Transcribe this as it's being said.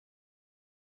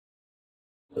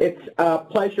It's a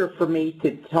pleasure for me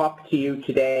to talk to you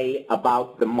today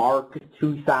about the Marc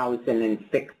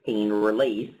 2016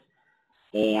 release.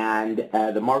 And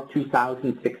the Marc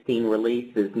 2016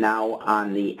 release is now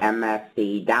on the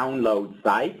MSc download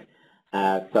site,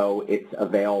 so it's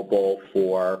available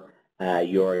for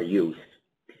your use.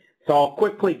 So I'll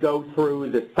quickly go through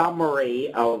the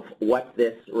summary of what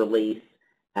this release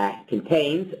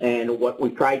contains, and what we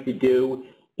tried to do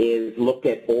is look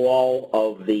at all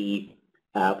of the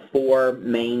four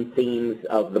main themes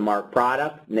of the Marc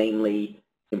product, namely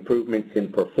improvements in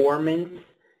performance,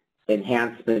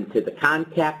 enhancement to the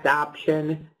contact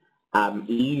option,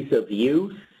 ease of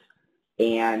use,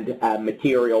 and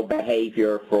material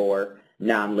behavior for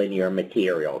nonlinear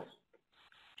materials.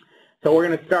 So we're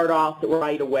going to start off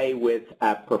right away with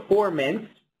performance.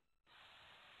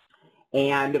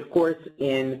 And of course,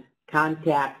 in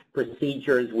contact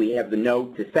procedures, we have the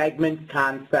node-to-segment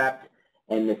concept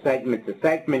and the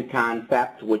segment-to-segment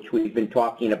concept, which we've been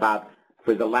talking about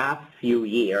for the last few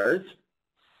years.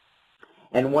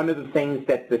 And one of the things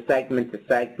that the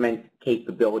segment-to-segment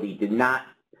capability did not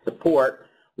support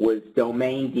was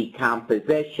domain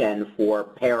decomposition for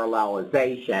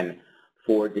parallelization,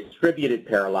 for distributed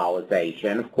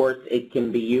parallelization. Of course, it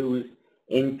can be used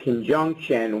in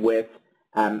conjunction with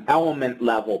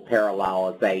element-level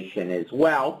parallelization as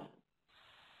well.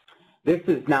 This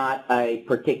is not a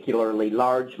particularly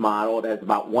large model. It has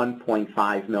about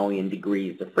 1.5 million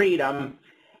degrees of freedom.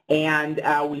 And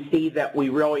we see that we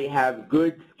really have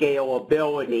good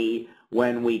scalability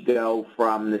when we go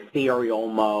from the serial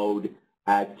mode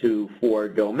to 4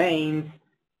 domains.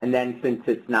 And then since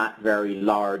it's not very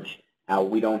large,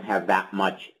 we don't have that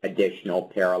much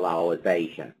additional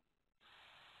parallelization.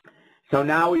 So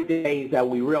nowadays,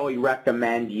 we really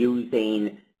recommend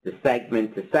using the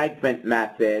segment-to-segment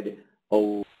method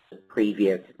over the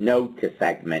previous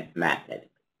node-to-segment method.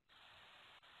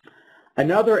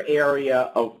 Another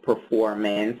area of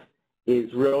performance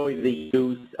is really the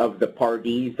use of the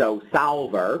Paradiso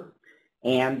solver.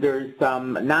 And there's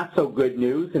some not so good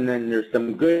news, and then there's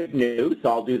some good news. So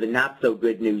I'll do the not so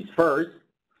good news first.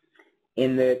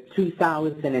 In the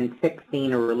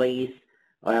 2016 release,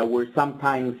 we're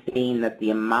sometimes seeing that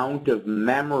the amount of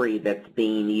memory that's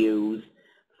being used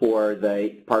for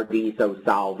the Paradiso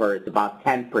solver is about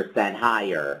 10%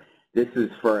 higher. This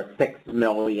is for a 6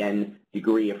 million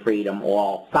degree of freedom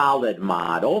all solid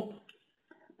model.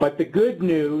 But the good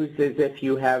news is if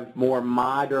you have more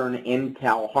modern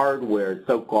Intel hardware,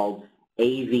 so-called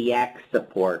AVX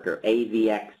support or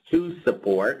AVX2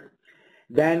 support,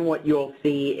 then what you'll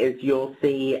see is you'll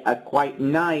see a quite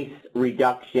nice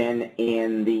reduction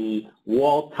in the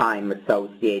wall time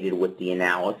associated with the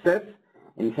analysis.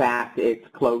 In fact, it's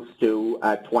close to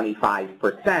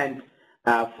 25%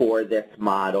 for this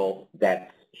model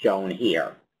that's shown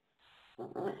here.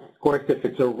 Of course, if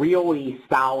it's a really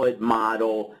solid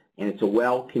model and it's a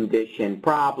well-conditioned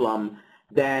problem,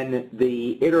 then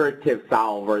the iterative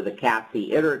solver, the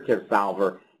CASI iterative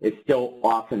solver, is still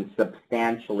often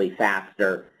substantially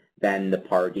faster than the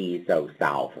Paradiso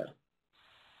solver.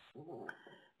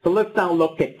 So let's now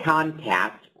look at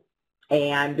contact.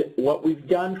 And what we've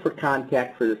done for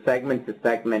contact for the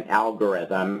segment-to-segment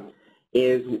algorithm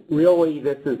is really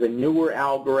this is a newer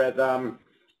algorithm,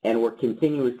 and we're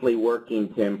continuously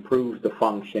working to improve the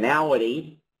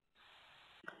functionality.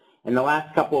 In the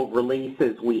last couple of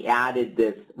releases, we added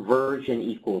this version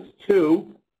equals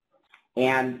 2,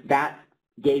 and that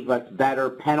gave us better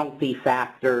penalty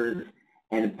factors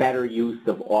and better use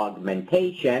of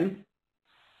augmentation.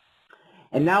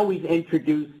 And now we've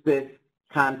introduced this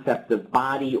concept of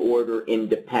body order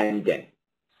independent.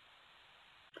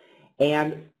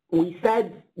 And we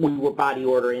said we were body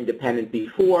order independent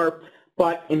before,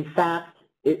 but in fact,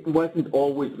 it wasn't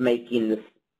always making the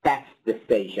best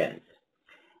decisions.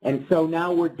 And so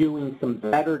now we're doing some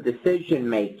better decision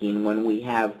making when we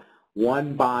have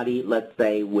one body, let's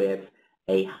say, with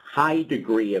a high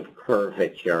degree of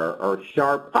curvature or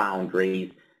sharp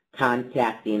boundaries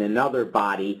contacting another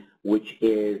body which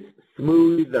is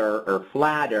smoother or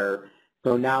flatter.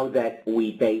 So now that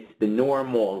we base the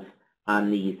normals on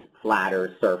these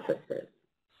flatter surfaces.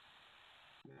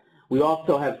 We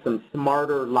also have some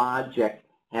smarter logic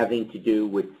having to do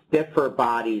with stiffer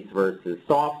bodies versus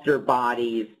softer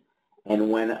bodies,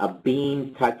 and when a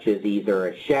beam touches either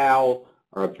a shell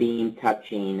or a beam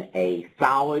touching a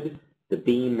solid, the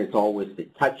beam is always the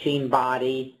touching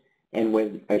body, and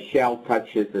when a shell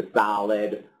touches a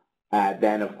solid,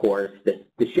 then of course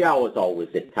the shell is always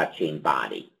a touching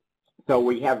body. So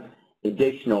we have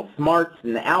additional smarts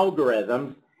in the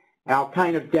algorithms, and I'll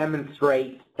kind of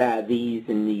demonstrate these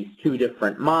in these two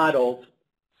different models.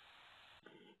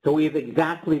 So we have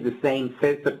exactly the same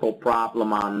physical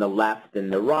problem on the left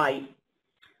and the right,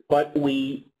 but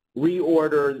we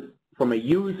reorder from a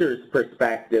user's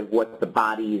perspective what the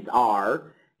bodies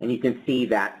are, and you can see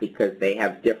that because they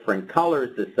have different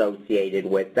colors associated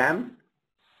with them.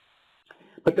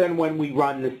 But then when we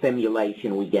run the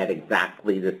simulation, we get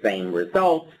exactly the same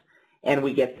results, and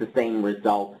we get the same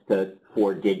results to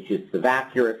 4 digits of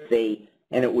accuracy,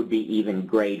 and it would be even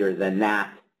greater than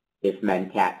that if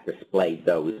Mentat displayed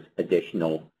those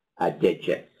additional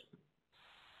digits.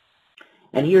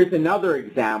 And here's another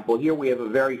example. Here we have a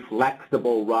very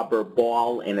flexible rubber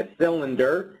ball in a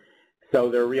cylinder. So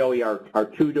there really are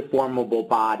 2 deformable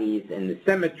bodies in the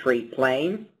symmetry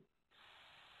plane.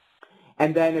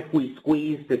 And then if we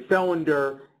squeeze the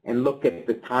cylinder and look at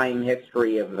the time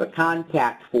history of the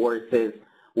contact forces,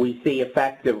 we see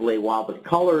effectively while the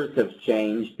colors have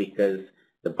changed because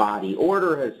the body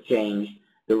order has changed,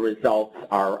 the results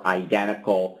are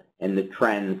identical and the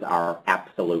trends are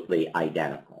absolutely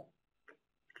identical.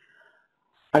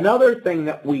 Another thing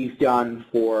that we've done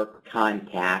for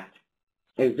contact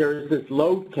is there's this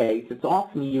load case. It's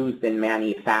often used in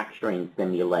manufacturing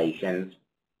simulations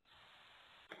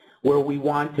where we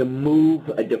want to move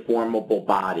a deformable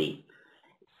body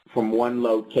from one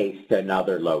load case to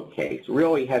another load case. It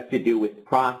really has to do with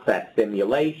process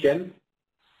simulation.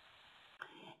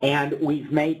 And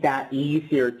we've made that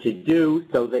easier to do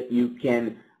so that you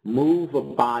can move a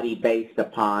body based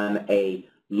upon a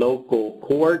local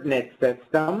coordinate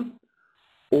system,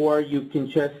 or you can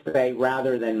just say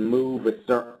rather than move a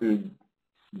certain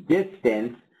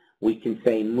distance, we can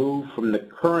say move from the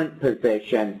current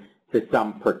position to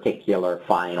some particular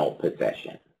final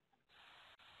position.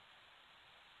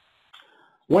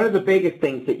 One of the biggest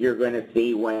things that you're going to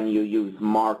see when you use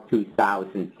Marc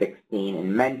 2016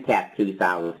 and Mentat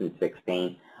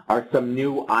 2016 are some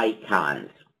new icons.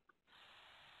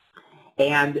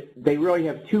 And they really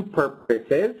have 2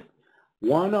 purposes.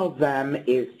 One of them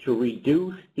is to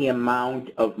reduce the amount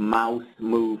of mouse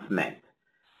movement.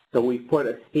 So we put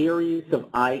a series of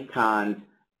icons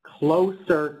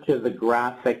closer to the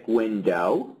graphic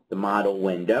window, the model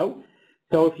window.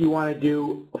 So if you want to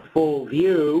do a full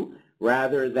view,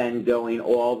 rather than going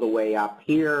all the way up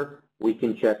here, we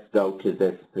can just go to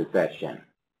this position.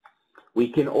 We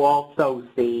can also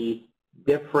see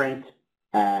different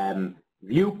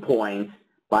viewpoints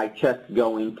by just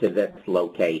going to this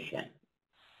location.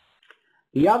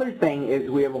 The other thing is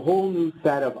we have a whole new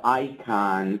set of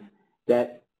icons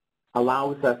that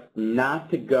allows us not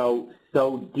to go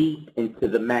so deep into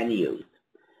the menus.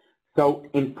 So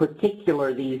in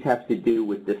particular, these have to do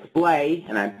with display,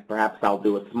 and perhaps I'll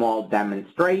do a small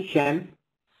demonstration.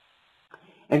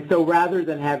 And so rather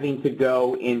than having to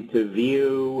go into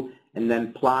view and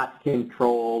then plot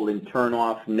control and turn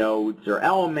off nodes or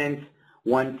elements,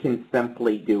 one can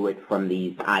simply do it from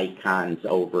these icons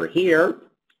over here.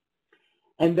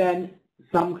 And then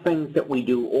some things that we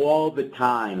do all the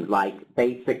time, like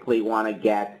basically want to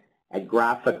get a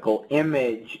graphical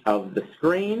image of the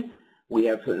screen. We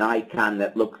have an icon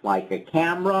that looks like a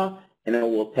camera, and it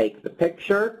will take the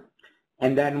picture.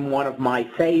 And then one of my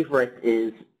favorites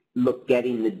is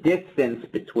getting the distance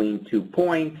between 2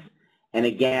 points. And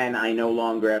again, I no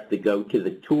longer have to go to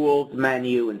the Tools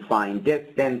menu and find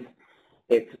distance.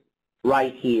 It's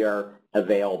right here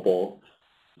available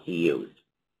to use.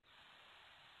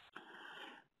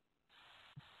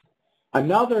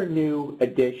 Another new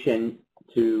addition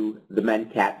to the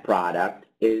Mentat product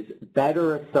is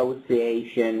better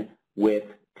association with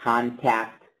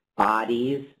contact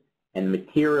bodies and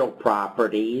material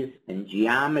properties and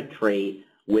geometry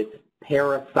with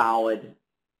parasolid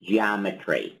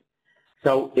geometry.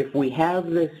 So if we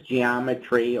have this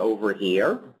geometry over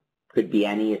here, could be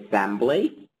any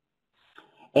assembly,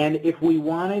 and if we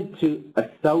wanted to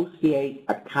associate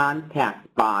a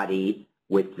contact body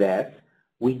with this,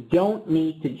 we don't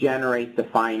need to generate the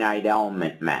finite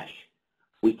element mesh.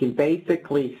 We can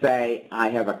basically say, I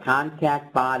have a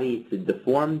contact body, it's a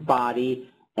deformed body,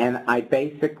 and I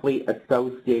basically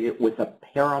associate it with a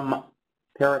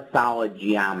parasolid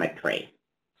geometry.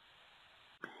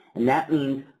 And that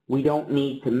means we don't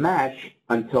need to mesh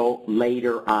until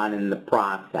later on in the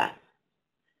process.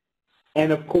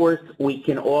 And of course, we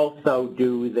can also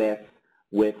do this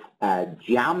with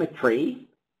geometry.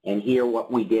 And here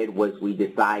what we did was we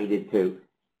decided to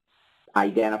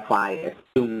identify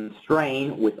assumed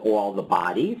strain with all the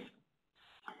bodies.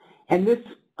 And this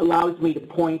allows me to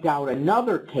point out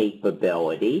another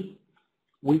capability.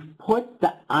 We've put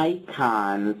the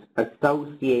icons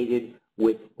associated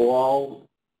with all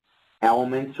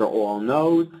elements or all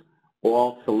nodes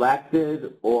all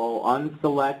selected, all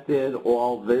unselected,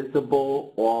 all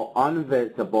visible, all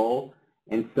invisible,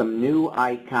 and some new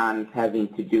icons having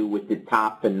to do with the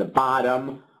top and the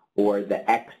bottom or the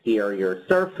exterior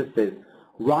surfaces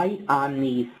right on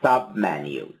these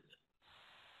submenus.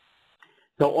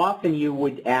 So often you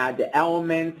would add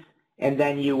elements, and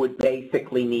then you would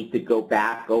basically need to go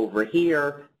back over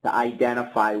here to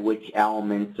identify which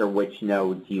elements or which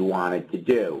nodes you wanted to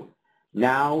do.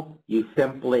 Now you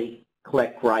simply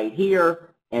click right here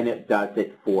and it does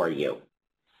it for you.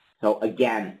 So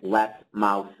again, less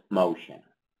mouse motion.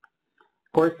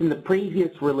 Of course, in the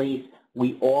previous release,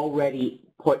 we already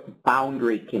put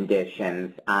boundary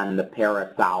conditions on the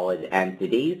parasolid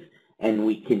entities, and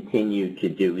we continue to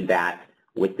do that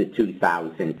with the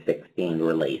 2016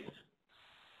 release.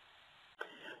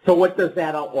 So what does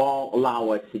that all allow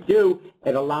us to do?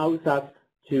 It allows us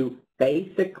to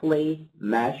basically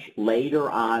mesh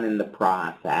later on in the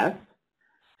process.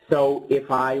 So if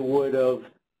I would have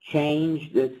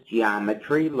changed this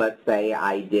geometry, let's say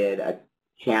I did a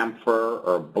chamfer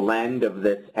or blend of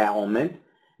this element,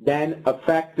 then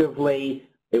effectively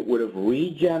it would have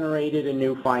regenerated a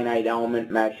new finite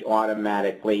element mesh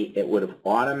automatically. It would have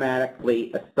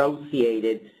automatically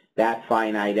associated that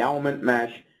finite element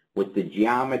mesh with the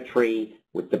geometry,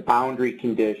 with the boundary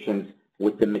conditions,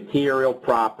 with the material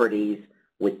properties,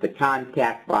 with the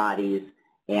contact bodies,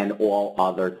 and all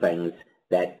other things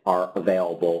that are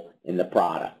available in the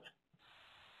product.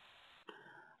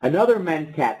 Another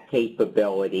Mentat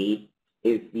capability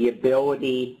is the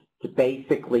ability to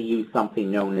basically use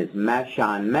something known as mesh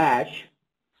on mesh,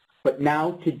 but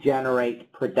now to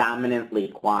generate predominantly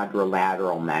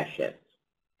quadrilateral meshes.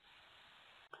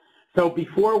 So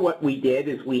before, what we did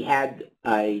is we had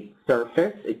a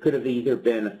surface. It could have either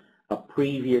been a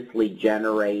previously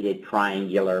generated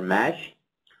triangular mesh,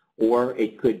 or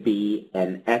it could be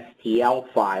an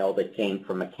STL file that came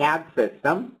from a CAD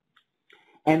system.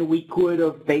 And we could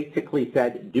have basically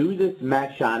said, do this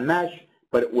mesh on mesh,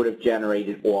 but it would have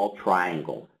generated all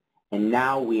triangles. And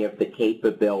now we have the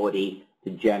capability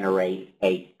to generate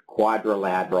a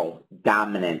quadrilateral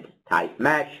dominant type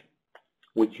mesh,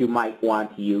 which you might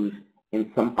want to use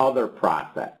in some other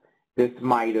process. This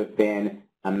might have been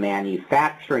a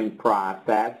manufacturing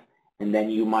process, and then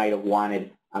you might have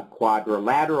wanted a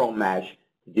quadrilateral mesh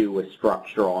to do a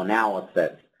structural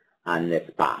analysis on this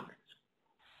box.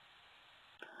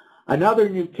 Another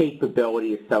new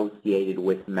capability associated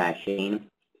with meshing,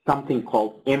 something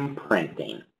called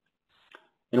imprinting.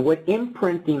 And what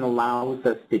imprinting allows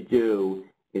us to do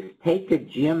is take a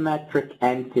geometric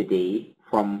entity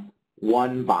from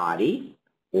one body,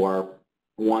 or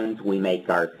ones we make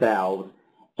ourselves,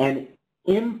 and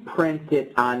imprint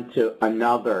it onto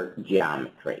another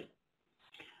geometry.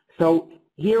 So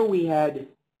here we had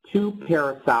two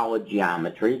parasolid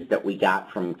geometries that we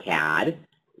got from CAD.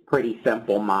 Pretty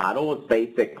simple model. It's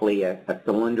basically a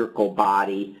cylindrical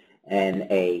body and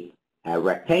a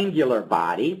rectangular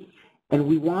body. And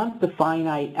we want the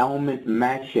finite element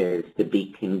meshes to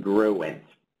be congruent.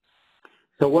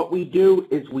 So what we do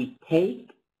is we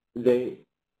take the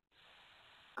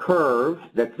curve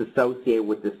that's associated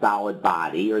with the solid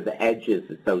body, or the edges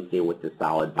associated with the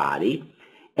solid body,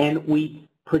 and we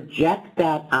project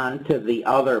that onto the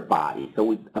other body. So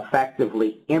we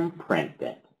effectively imprint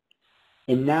it.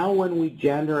 And now when we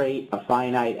generate a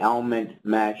finite element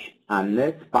mesh on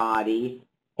this body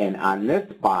and on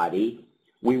this body,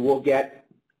 we will get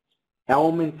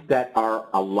elements that are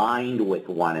aligned with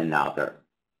one another.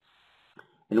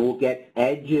 And we'll get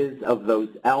edges of those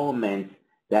elements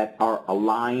that are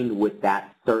aligned with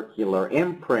that circular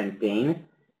imprinting.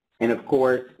 And of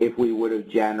course, if we would have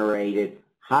generated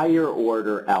higher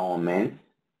order elements,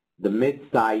 the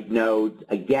mid-side nodes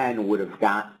again would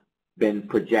have been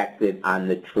projected on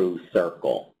the true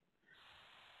circle.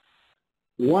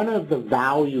 One of the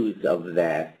values of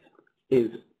this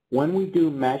is when we do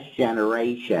mesh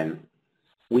generation,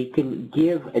 we can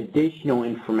give additional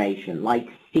information like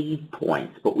seed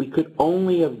points, but we could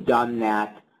only have done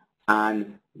that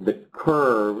on the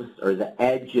curves or the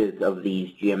edges of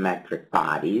these geometric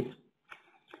bodies.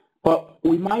 But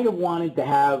we might have wanted to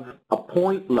have a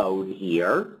point load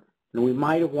here, and we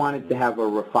might have wanted to have a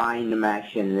refined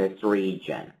mesh in this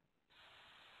region.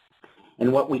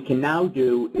 And what we can now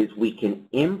do is we can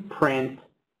imprint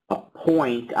a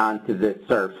point onto the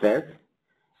surface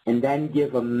and then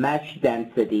give a mesh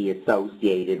density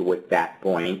associated with that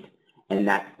point, and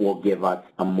that will give us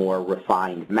a more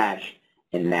refined mesh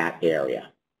in that area.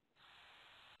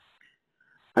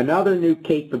 Another new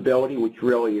capability, which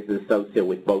really is associated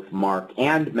with both Marc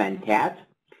and Mentat,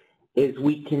 is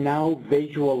we can now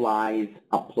visualize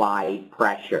applied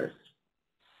pressures.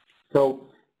 So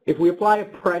if we apply a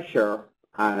pressure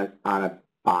on a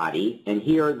body, and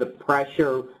here the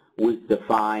pressure was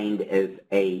defined as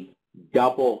a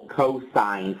double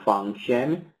cosine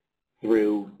function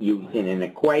through using an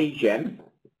equation.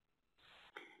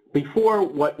 Before,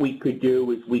 what we could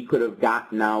do is we could have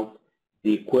gotten out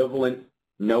the equivalent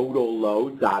nodal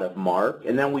loads out of Marc,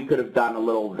 and then we could have done a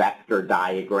little vector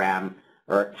diagram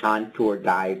or a contour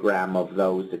diagram of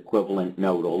those equivalent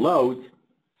nodal loads.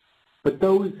 But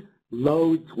those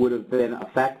loads would have been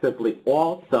effectively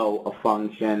also a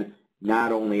function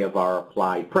not only of our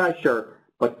applied pressure,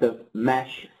 but the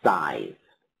mesh size.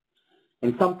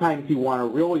 And sometimes you want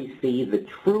to really see the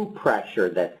true pressure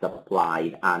that's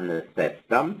applied on the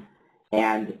system,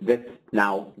 and this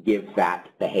now gives that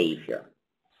behavior.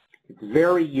 It's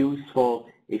very useful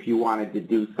if you wanted to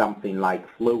do something like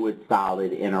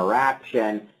fluid-solid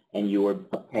interaction and you were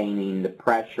obtaining the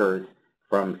pressures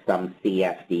from some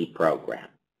CFD program.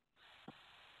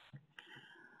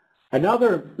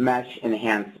 Another mesh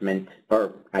enhancement,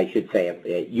 or I should say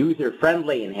a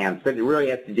user-friendly enhancement, it really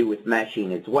has to do with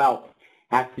meshing as well,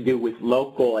 has to do with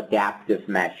local adaptive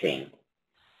meshing.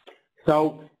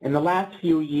 So in the last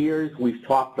few years, we've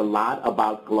talked a lot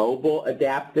about global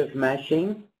adaptive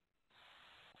meshing,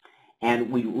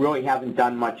 and we really haven't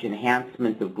done much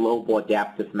enhancement of global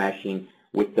adaptive meshing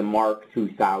with the Marc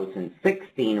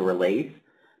 2016 release,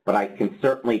 but I can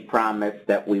certainly promise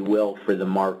that we will for the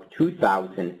Marc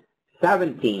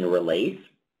 2017 release.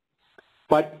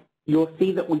 But you'll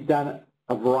see that we've done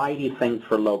a variety of things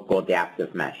for local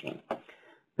adaptive meshing.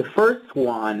 The first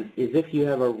one is if you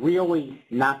have a really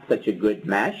not such a good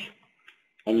mesh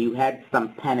and you had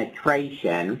some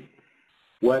penetration,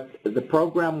 what the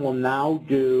program will now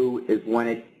do is when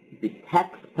it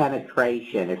detects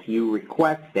penetration, if you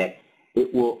request it,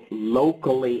 it will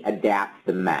locally adapt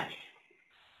the mesh.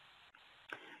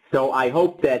 So I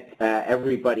hope that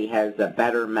everybody has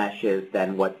better meshes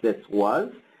than what this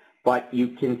was, but you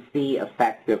can see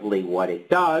effectively what it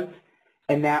does,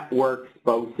 and that works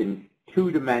both in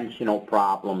two-dimensional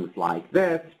problems like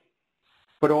this,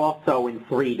 but also in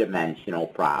three-dimensional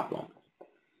problems.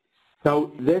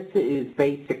 So this is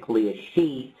basically a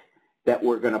sheet that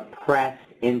we're going to press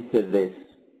into this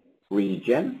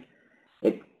region.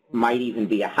 It might even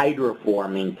be a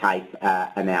hydroforming type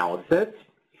analysis.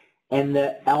 And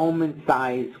the element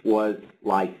size was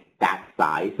like that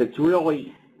size. It's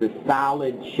really the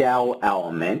solid shell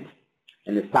element,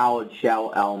 and the solid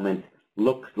shell element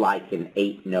looks like an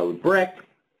 8-node brick.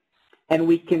 And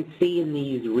we can see in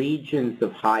these regions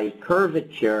of high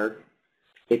curvature,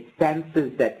 it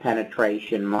senses that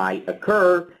penetration might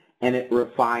occur, and it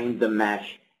refined the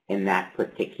mesh in that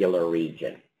particular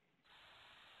region.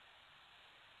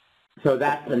 So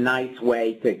that's a nice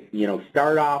way to,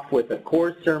 start off with a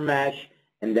coarser mesh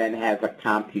and then have a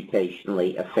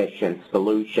computationally efficient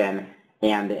solution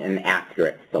and an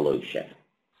accurate solution.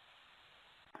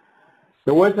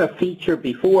 There was a feature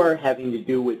before having to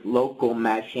do with local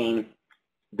meshing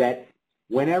that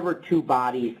whenever two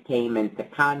bodies came into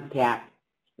contact,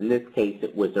 in this case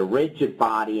it was a rigid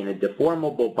body and a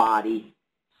deformable body,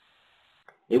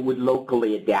 it would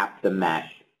locally adapt the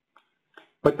mesh.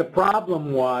 But the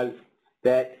problem was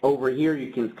that over here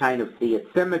you can kind of see a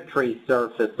symmetry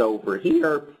surface over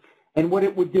here, and what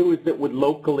it would do is it would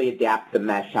locally adapt the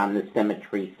mesh on the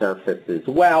symmetry surface as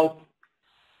well,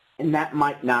 and that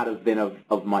might not have been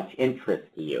of much interest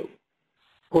to you.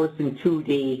 Of course, in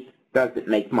 2D, doesn't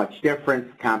make much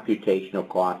difference. Computational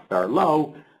costs are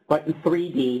low, but in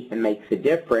 3D, it makes a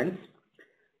difference.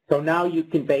 So now you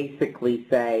can basically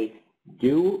say,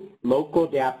 do local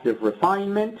adaptive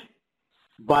refinement,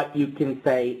 but you can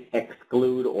say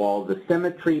exclude all the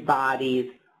symmetry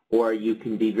bodies, or you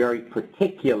can be very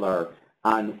particular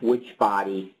on which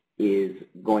body is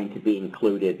going to be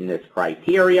included in this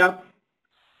criteria.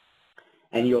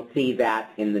 And you'll see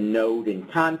that in the node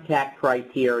and contact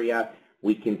criteria,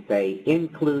 we can say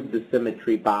include the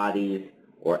symmetry bodies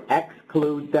or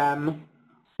exclude them,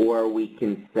 or we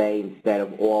can say instead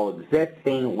of all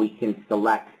existing, we can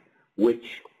select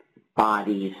which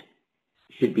bodies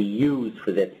should be used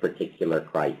for this particular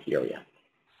criteria.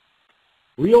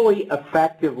 Really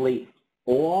effectively,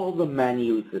 all the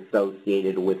menus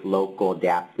associated with local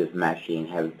adaptive meshing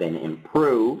have been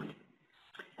improved.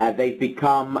 They've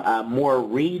become more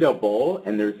readable,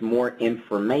 and there's more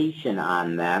information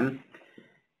on them.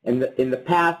 In the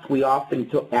past, we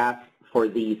often asked for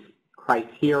these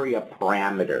criteria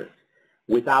parameters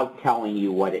without telling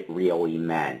you what it really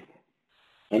meant.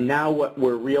 And now what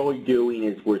we're really doing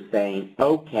is we're saying,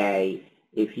 okay,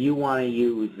 if you want to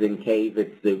use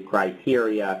Zinkevitz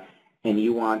criteria and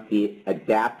you want the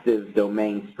adaptive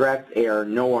domain stress error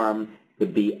norm to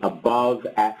be above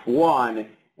F1,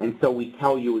 and so we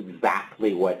tell you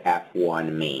exactly what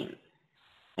F1 means.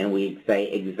 And we say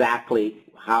exactly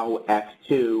how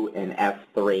F2 and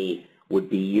F3 would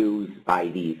be used by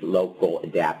these local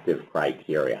adaptive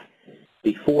criteria.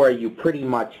 Before, you pretty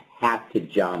much had to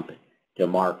jump to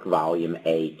Marc Volume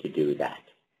A to do that.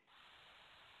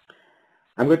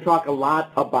 I'm going to talk a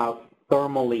lot about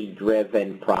thermally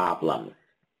driven problems.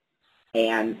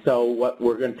 And so what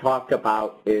we're going to talk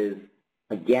about is,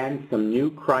 again, some new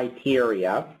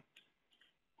criteria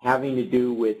having to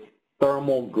do with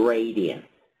thermal gradients.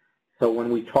 So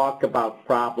when we talk about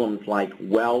problems like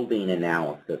welding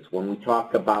analysis, when we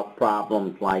talk about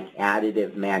problems like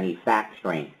additive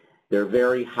manufacturing, they're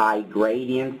very high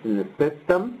gradients in the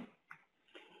system.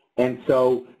 And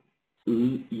so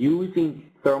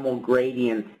using thermal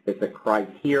gradients as a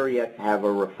criteria to have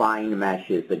a refined mesh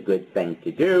is a good thing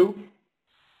to do.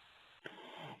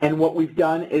 And what we've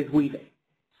done is we've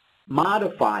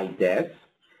modified this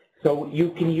so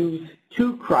you can use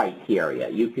two criteria.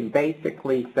 You can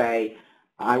basically say,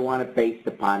 I want it based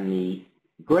upon the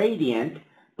gradient,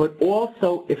 but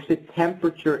also if the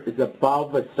temperature is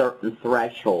above a certain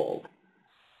threshold.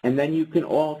 And then you can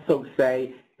also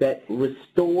say that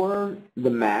restore the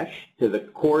mesh to the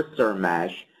coarser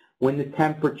mesh when the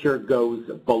temperature goes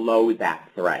below that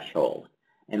threshold.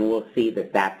 And we'll see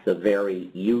that that's a very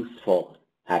useful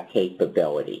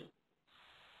capability.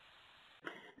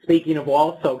 Speaking of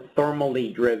also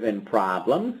thermally driven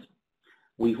problems,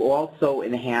 we've also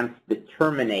enhanced the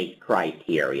terminate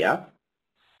criteria.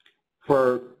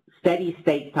 For steady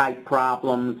state type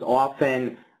problems,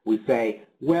 often we say,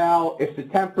 well, if the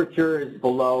temperature is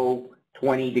below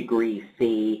 20 degrees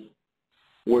C,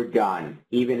 we're done,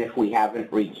 even if we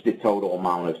haven't reached the total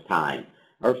amount of time.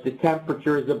 Or if the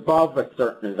temperature is above a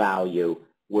certain value,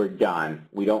 we're done.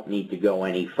 We don't need to go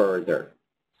any further.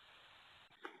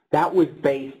 That was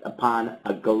based upon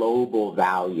a global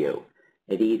value.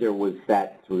 It either was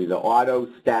set through the auto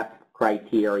step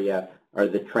criteria or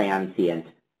the transient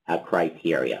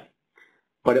criteria.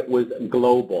 But it was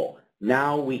global.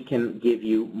 Now we can give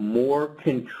you more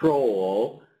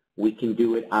control. We can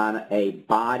do it on a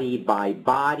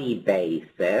body-by-body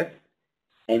basis.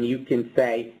 And you can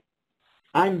say,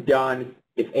 I'm done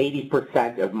if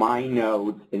 80% of my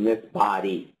nodes in this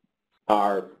body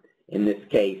are, in this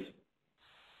case,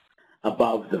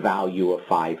 above the value of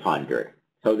 500.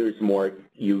 So there's more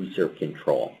user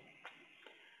control.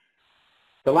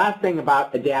 The last thing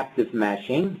about adaptive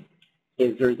meshing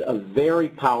is there's a very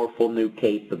powerful new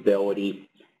capability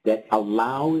that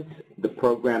allows the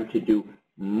program to do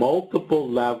multiple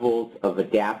levels of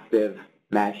adaptive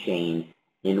meshing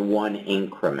in one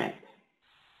increment.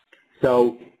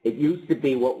 So it used to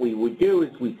be what we would do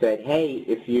is we said, hey,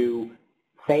 if you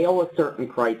fail a certain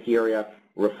criteria,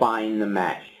 refine the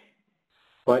mesh.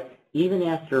 But even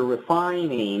after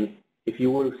refining, if you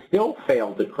would have still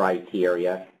failed the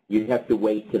criteria, you'd have to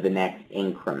wait to the next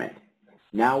increment.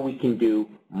 Now we can do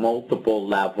multiple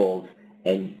levels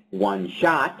in one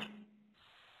shot.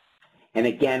 And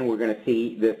again, we're going to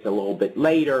see this a little bit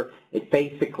later. It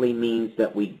basically means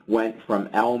that we went from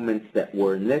elements that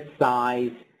were in this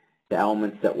size to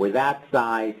elements that were that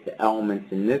size to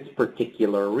elements in this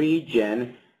particular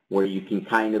region where you can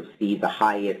kind of see the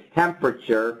highest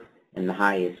temperature and the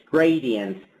highest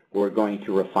gradients. We're going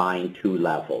to refine two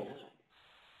levels.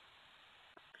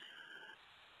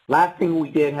 Last thing we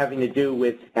did having to do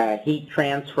with heat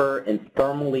transfer and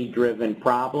thermally driven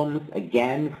problems,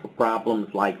 again, for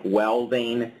problems like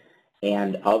welding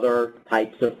and other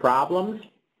types of problems.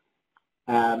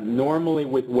 Normally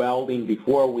with welding,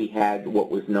 before we had what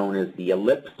was known as the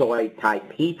ellipsoid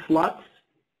type heat flux.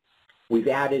 We've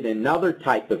added another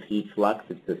type of heat flux.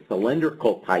 It's a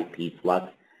cylindrical type heat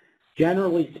flux.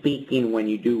 Generally speaking, when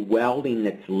you do welding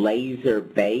that's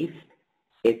laser-based,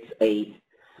 it's a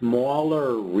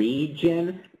smaller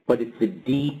region, but it's a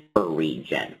deeper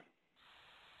region.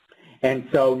 And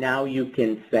so now you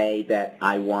can say that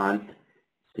I want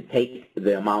to take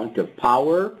the amount of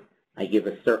power, I give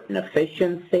a certain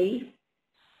efficiency,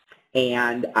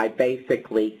 and I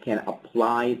basically can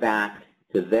apply that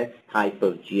to this type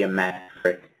of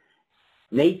geometric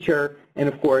nature. And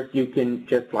of course, you can,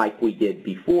 just like we did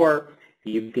before,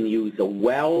 you can use a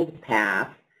weld path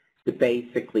to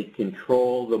basically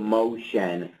control the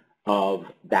motion of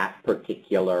that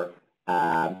particular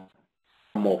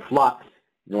thermal flux,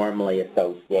 normally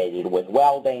associated with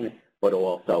welding, but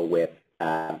also with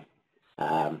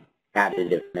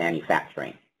additive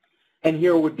manufacturing. And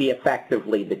here would be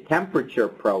effectively the temperature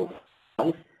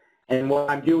profiles. And what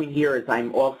I'm doing here is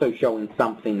I'm also showing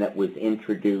something that was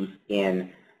introduced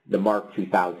in the Marc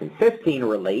 2015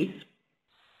 release,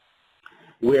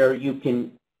 where you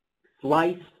can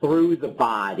slice through the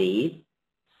body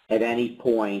at any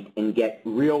point and get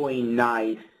really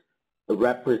nice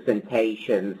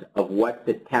representations of what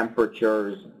the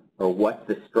temperatures or what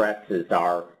the stresses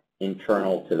are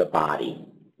internal to the body.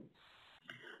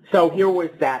 So here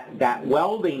was that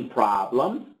welding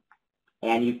problem,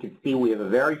 and you can see we have a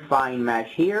very fine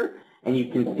mesh here, and you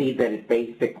can see that it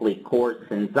basically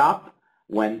coarsens up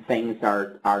when things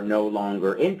are no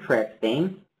longer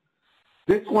interesting.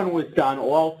 This one was done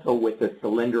also with a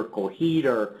cylindrical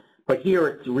heater, but here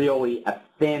it's really a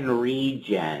thin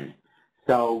region.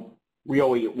 So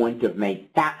really it wouldn't have made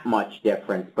that much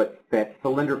difference, but that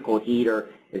cylindrical heater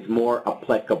is more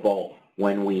applicable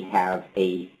when we have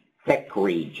a thick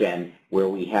region where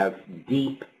we have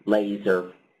deep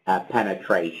laser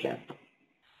penetration.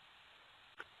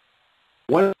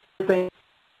 One of the things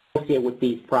associated with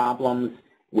these problems,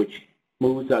 which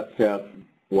moves us to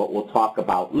what we'll talk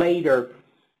about later,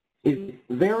 is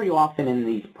very often in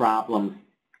these problems,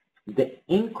 the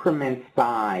increment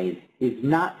size is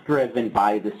not driven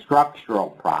by the structural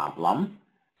problem,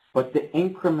 but the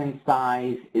increment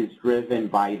size is driven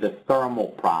by the thermal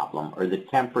problem or the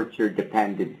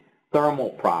temperature-dependent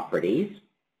thermal properties.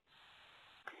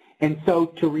 And so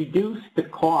to reduce the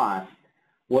cost,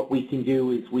 what we can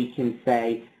do is we can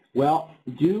say, well,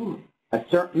 do a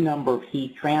certain number of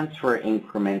heat transfer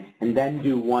increments and then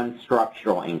do one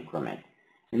structural increment.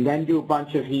 And then do a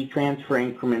bunch of heat transfer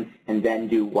increments and then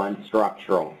do one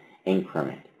structural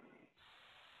increment.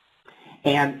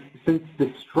 And since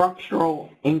the structural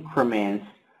increments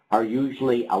are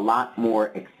usually a lot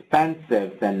more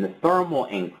expensive than the thermal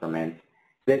increments,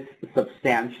 this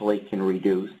substantially can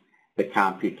reduce the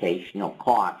computational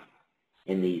costs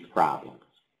in these problems.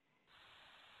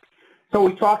 So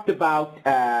we talked about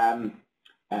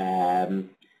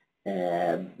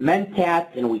Mentat,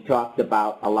 and we talked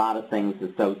about a lot of things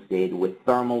associated with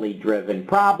thermally driven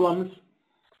problems.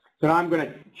 So now I'm going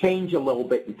to change a little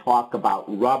bit and talk about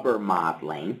rubber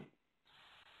modeling.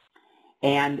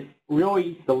 And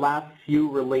really, the last few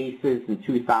releases in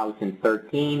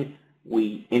 2013,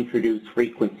 we introduced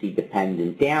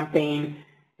frequency-dependent damping.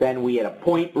 Then we had a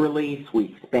point release. We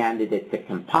expanded it to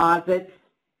composites.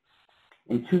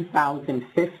 In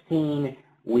 2015,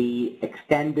 we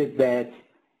extended that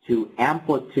to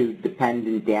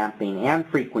amplitude-dependent damping and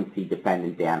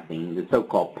frequency-dependent damping, the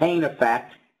so-called pain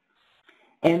effect.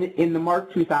 And in the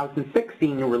Marc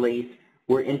 2016 release,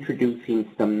 we're introducing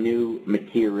some new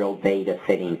material data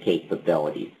fitting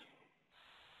capabilities.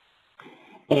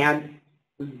 And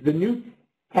the new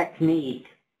technique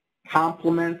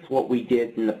complements what we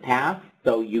did in the past,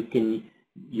 so you can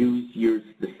use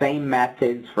the same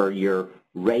methods for your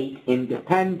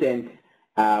rate-independent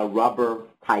rubber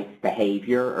type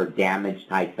behavior or damage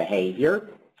type behavior.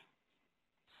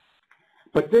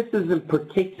 But this is in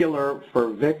particular for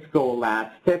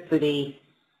viscoelasticity,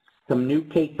 some new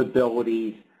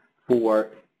capabilities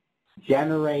for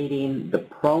generating the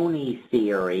Prony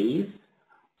series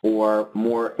or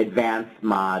more advanced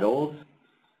models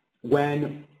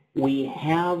when we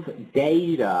have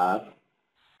data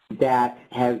that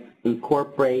has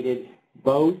incorporated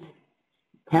both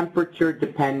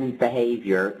temperature-dependent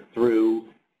behavior through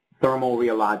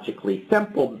thermorheologically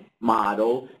simple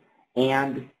models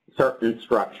and certain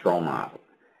structural models.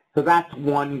 So that's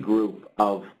one group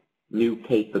of new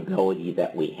capability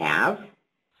that we have.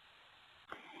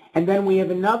 And then we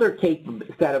have another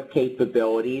set of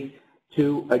capabilities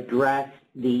to address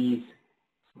these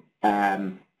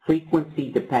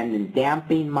frequency-dependent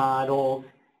damping models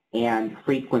and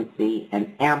frequency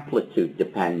and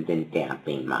amplitude-dependent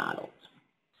damping models.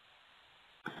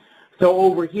 So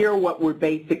over here, what we're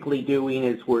basically doing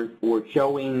is we're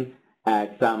showing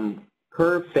some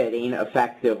curve fitting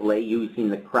effectively using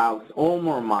the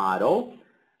Krauss-Ulmer model,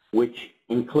 which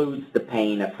includes the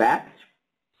pain effect.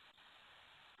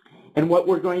 And what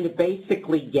we're going to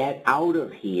basically get out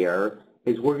of here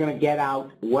is we're going to get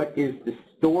out what is the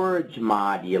storage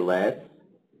modulus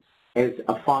as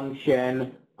a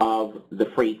function of the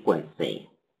frequency.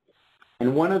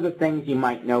 And one of the things you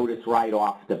might notice right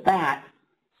off the bat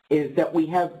is that we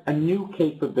have a new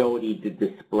capability to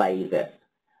display this.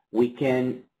 We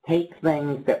can take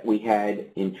things that we had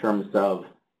in terms of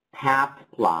path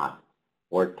plots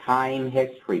or time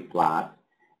history plots,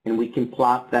 and we can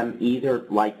plot them either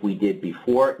like we did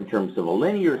before in terms of a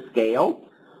linear scale,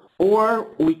 or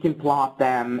we can plot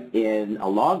them in a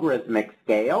logarithmic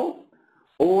scale,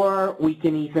 or we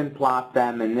can even plot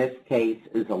them, in this case,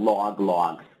 as a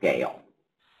log-log scale.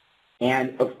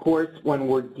 And of course, when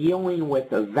we're dealing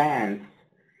with events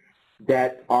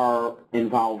that are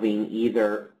involving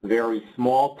either very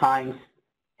small times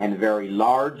and very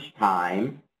large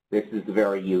time, this is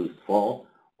very useful,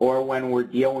 or when we're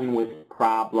dealing with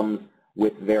problems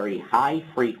with very high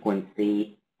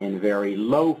frequency and very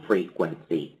low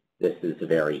frequency, this is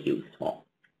very useful.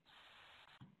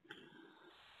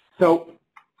 So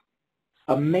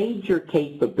a major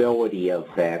capability of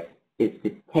this is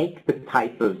to take the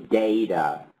type of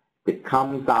data that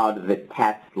comes out of the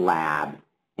test lab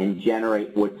and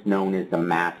generate what's known as a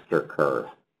master curve.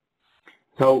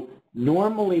 So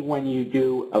normally when you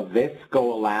do a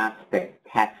viscoelastic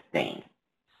testing,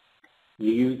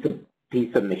 you use a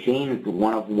piece of machine. It's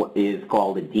one of what is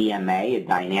called a DMA, a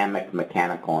dynamic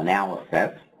mechanical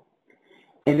analysis.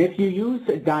 And if you use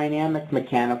a dynamic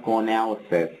mechanical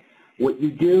analysis, what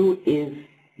you do is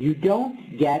you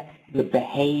don't get the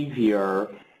behavior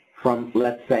from,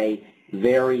 let's say,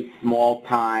 very small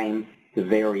time to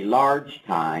very large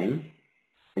time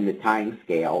in the time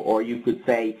scale, or you could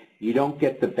say you don't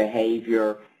get the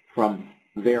behavior from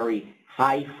very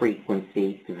high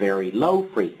frequency to very low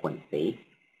frequency.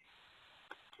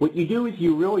 What you do is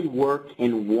you really work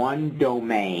in one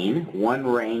domain, one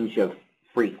range of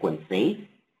frequency,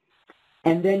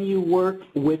 and then you work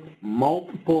with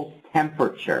multiple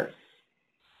temperatures.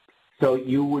 So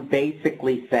you would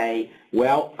basically say,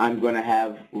 well, I'm going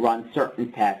to run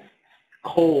certain tests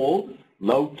cold,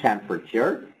 low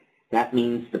temperature. That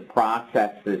means the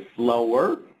process is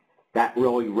slower. That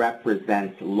really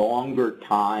represents longer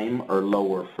time or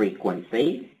lower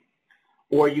frequency.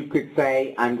 Or you could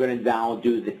say, I'm going to now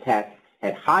do the test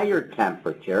at higher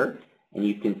temperature. And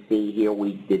you can see here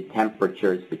we did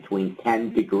temperatures between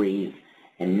 10 degrees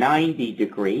and 90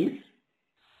 degrees.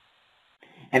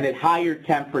 And at higher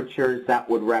temperatures, that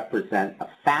would represent a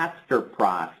faster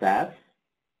process,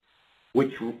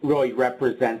 which really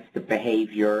represents the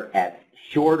behavior at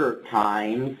shorter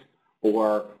times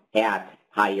or at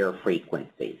higher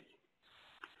frequencies.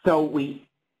 So we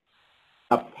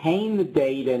obtain the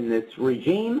data in this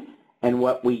regime, and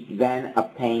what we then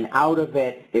obtain out of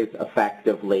it is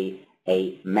effectively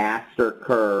a master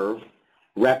curve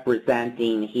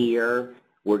representing here,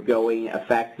 we're going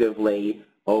effectively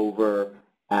over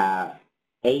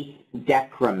 8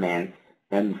 decrements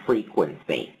in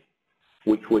frequency,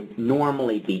 which would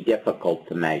normally be difficult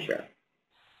to measure.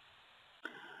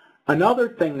 Another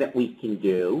thing that we can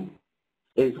do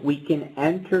is we can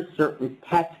enter certain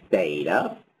test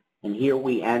data, and here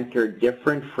we enter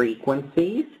different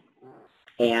frequencies,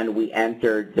 and we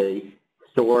enter the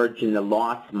storage and the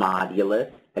loss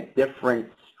modulus at different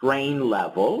strain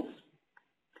levels.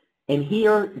 And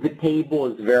here the table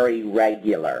is very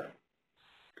regular,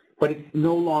 but it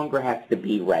no longer has to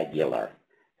be regular.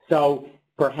 So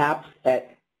perhaps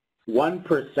at 1%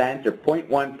 or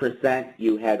 0.1%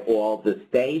 you had all this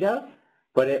data,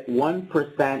 but at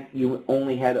 1% you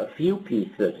only had a few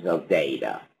pieces of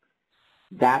data.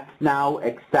 That's now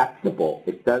acceptable.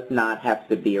 It does not have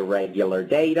to be irregular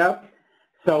data.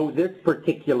 So this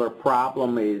particular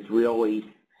problem is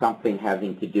really something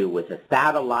having to do with a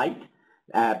satellite.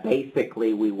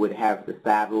 Basically, we would have the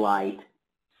satellite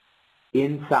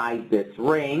inside this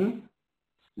ring.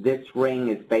 This ring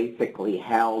is basically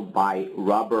held by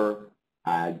rubber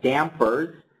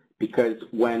dampers, because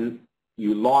when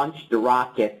you launch the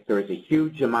rocket, there's a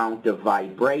huge amount of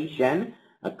vibration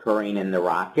occurring in the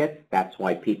rocket. That's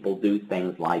why people do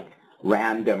things like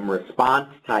random response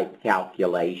type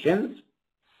calculations.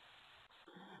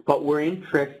 But we're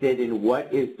interested in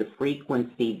what is the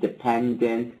frequency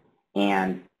dependent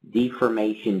and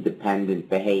deformation dependent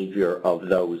behavior of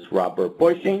those rubber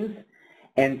bushings.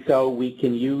 And so we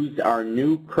can use our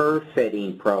new curve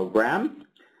fitting program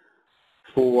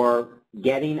for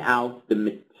getting out the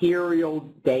material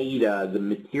data, the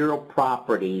material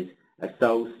properties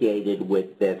associated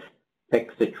with this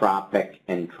thixotropic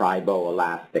and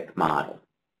triboelastic model.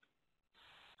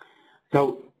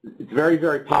 So it's very,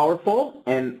 very powerful,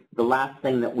 and the last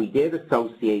thing that we did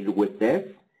associated with this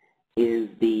is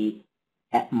the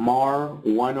MAR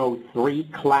 103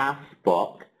 class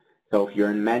book. So if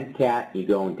you're in MenCat, you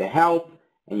go into Help,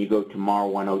 and you go to MAR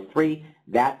 103.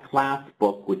 That class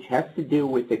book, which has to do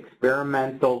with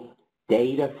experimental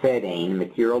data fitting,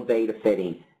 material data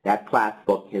fitting, that class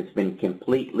book has been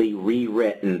completely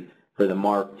rewritten for the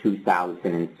Marc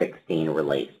 2016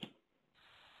 release.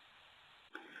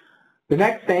 The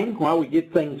next thing, well, we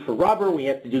did things for rubber. We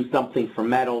have to do something for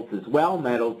metals as well.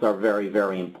 Metals are very,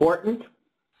 very important.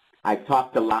 I've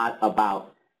talked a lot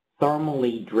about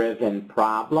thermally driven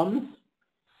problems.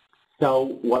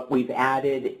 So what we've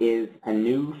added is a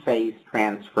new phase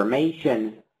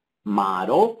transformation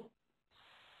model.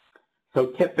 So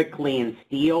typically in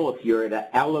steel, if you're at an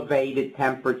elevated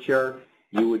temperature,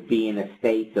 you would be in a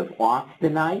state of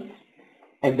austenite,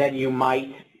 and then you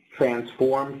might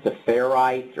transform to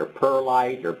ferrite or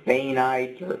pearlite or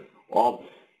bainite or all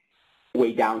the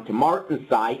way down to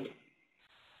martensite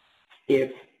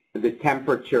if the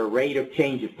temperature, rate of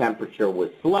change of temperature was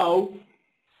slow.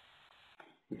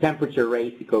 The temperature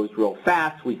rate goes real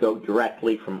fast. We go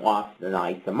directly from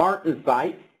austenite to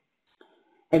martensite.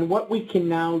 And what we can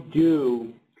now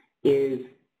do is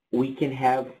we can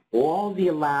have all the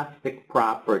elastic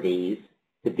properties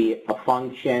to be a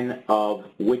function of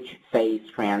which phase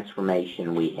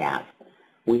transformation we have.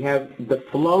 We have the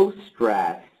flow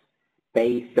stress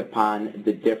based upon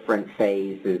the different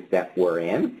phases that we're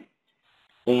in.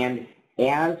 And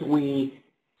as we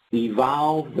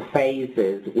evolve the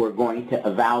phases, we're going to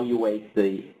evaluate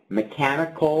the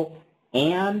mechanical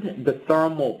and the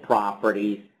thermal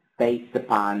properties based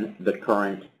upon the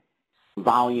current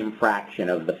volume fraction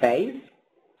of the phase.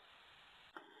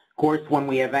 Of course, when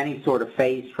we have any sort of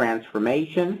phase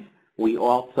transformation, we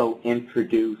also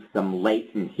introduce some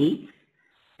latent heat.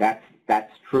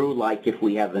 That's true, like if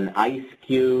we have an ice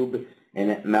cube and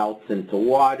it melts into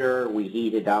water, we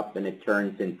heat it up and it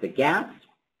turns into gas.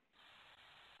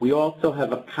 We also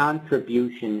have a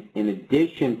contribution in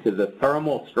addition to the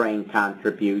thermal strain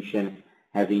contribution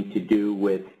having to do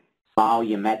with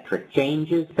volumetric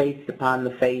changes based upon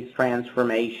the phase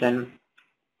transformation.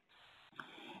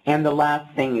 And the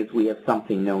last thing is we have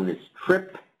something known as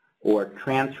TRIP, or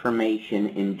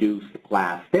transformation-induced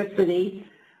plasticity,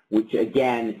 which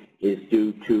again is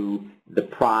due to the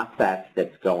process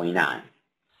that's going on.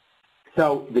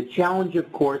 So the challenge,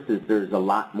 of course, is there's a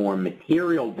lot more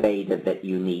material data that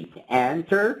you need to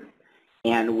enter,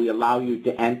 and we allow you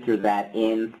to enter that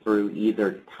in through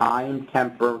either time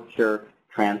temperature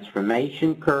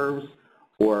transformation curves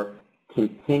or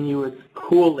continuous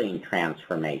cooling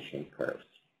transformation curves.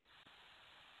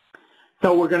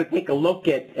 So we're going to take a look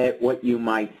at what you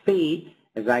might see.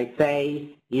 As I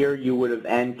say, here you would have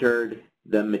entered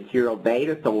the material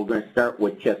data, so we're going to start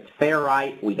with just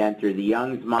ferrite. We'd enter the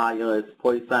Young's modulus,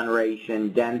 Poisson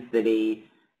ration, density,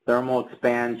 thermal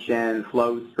expansion,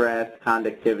 flow stress,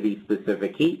 conductivity,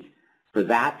 specific heat for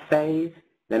that phase.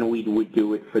 Then we would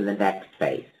do it for the next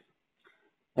phase.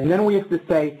 And then we have to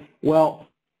say, well,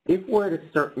 if we're at a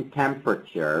certain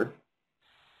temperature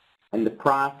and the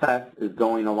process is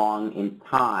going along in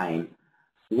time,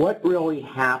 what really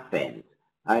happens?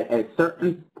 At a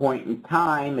certain point in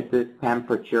time at this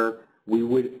temperature, we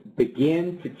would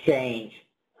begin to change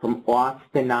from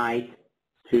austenite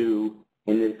to,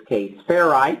 in this case,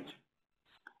 ferrite.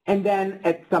 And then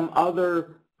at some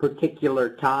other particular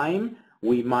time,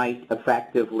 we might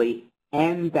effectively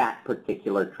end that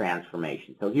particular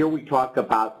transformation. So here we talk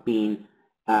about being,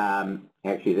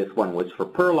 actually this one was for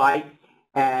pearlite,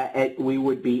 we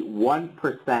would be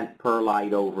 1%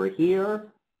 pearlite over here,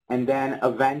 and then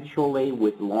eventually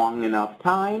with long enough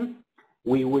time,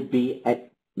 we would be at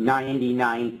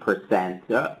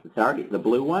 99%. Sorry, the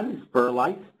blue one is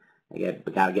pearlite. I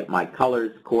got to get my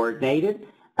colors coordinated.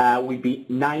 We'd be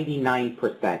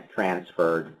 99%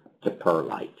 transferred to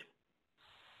pearlite.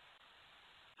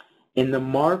 In the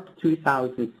Marc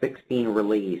 2016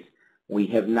 release, we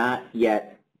have not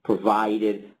yet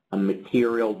provided a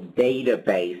material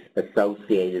database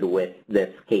associated with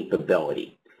this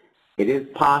capability. It is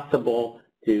possible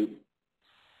to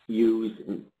use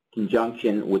in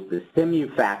conjunction with the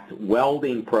SimuFact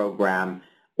welding program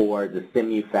or the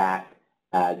SimuFact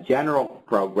general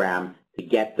program to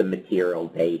get the material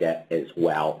data as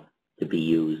well to be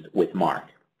used with Marc.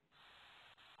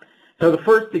 So the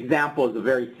first example is a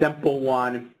very simple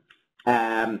one.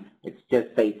 It's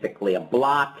just basically a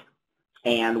block,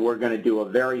 and we're going to do a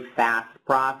very fast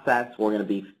process. We're going to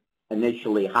be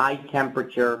initially high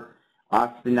temperature,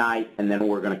 austenite, and then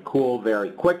we're going to cool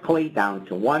very quickly down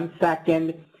to 1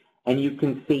 second. And you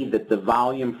can see that the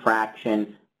volume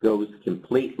fraction goes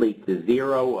completely to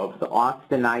 0 of the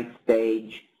austenite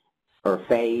stage or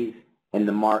phase, and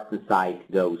the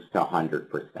martensite goes to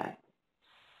 100%.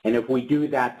 And if we do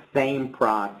that same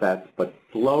process, but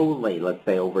slowly, let's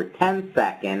say over 10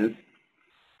 seconds,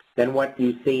 then what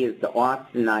you see is the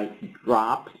austenite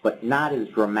drops, but not as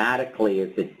dramatically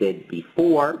as it did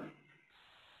before.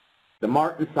 The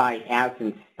martensite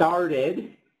hasn't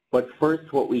started, but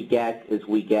first what we get is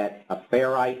we get a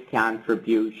ferrite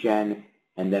contribution,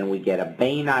 and then we get a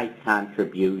bainite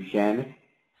contribution,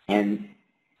 and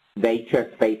they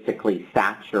just basically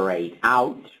saturate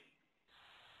out.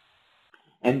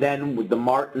 And then the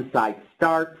martensite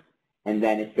starts, and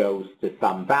then it goes to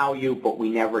some value, but we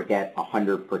never get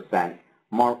 100%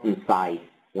 martensite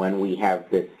when we have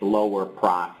this slower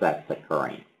process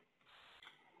occurring.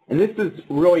 And this is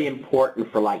really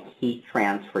important for like heat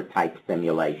transfer type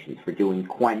simulations, for doing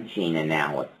quenching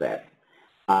analysis.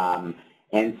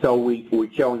 And so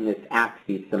we're showing this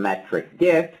axisymmetric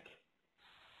disk,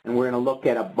 and we're going to look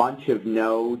at a bunch of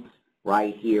nodes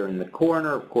right here in the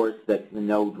corner. Of course, the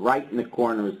node right in the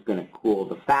corner is going to cool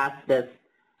the fastest.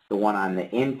 The one on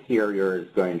the interior is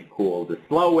going to cool the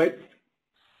slowest.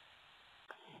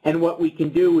 And what we can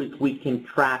do is we can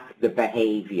track the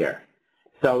behavior.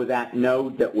 So that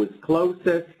node that was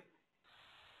closest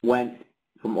went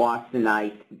from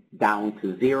austenite down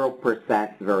to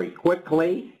 0% very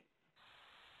quickly.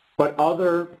 But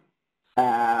other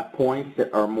points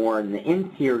that are more in the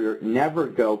interior never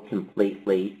go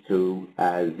completely to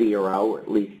 0,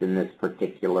 at least in this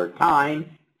particular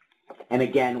time. And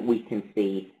again, we can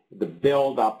see the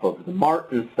buildup of the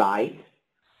martensite,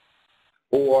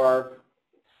 or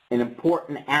an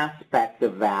important aspect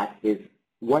of that is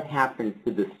what happens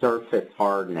to the surface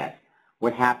hardness.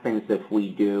 What happens if we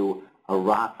do a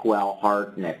Rockwell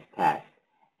hardness test?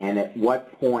 And at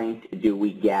what point do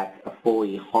we get a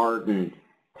fully hardened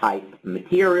type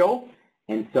material?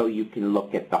 And so you can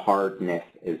look at the hardness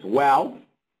as well.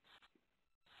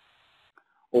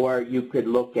 Or you could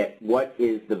look at what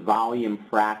is the volume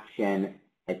fraction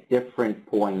at different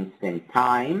points in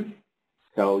time.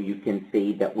 So you can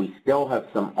see that we still have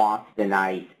some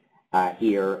austenite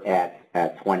here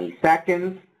at 20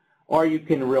 seconds. Or you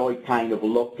can really kind of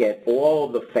look at all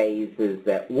the phases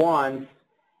at once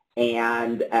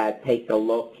and take a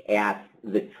look at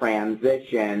the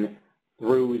transition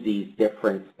through these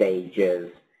different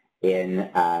stages in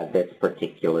this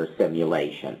particular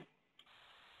simulation.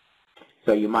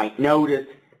 So you might notice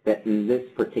that in this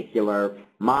particular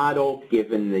model,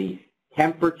 given the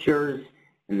temperatures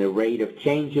and the rate of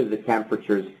change of the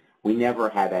temperatures, we never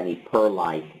had any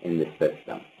perlite in the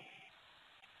system.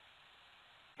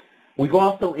 We've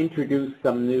also introduced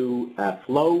some new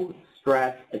flow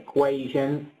stress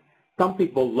equations. Some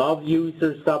people love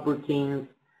user subroutines,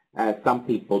 some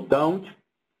people don't.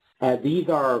 These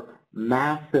are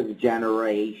massive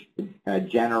generality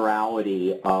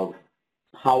of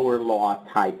power law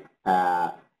type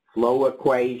flow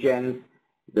equations.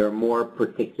 They're more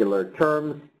particular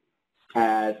terms.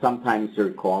 Sometimes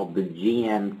they're called the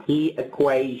GMT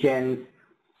equations,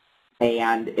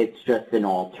 and it's just an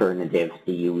alternative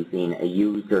to using a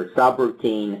user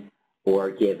subroutine or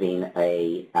giving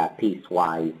a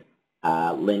piecewise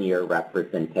linear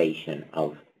representation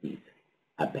of these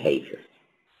behaviors.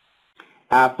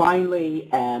 Finally,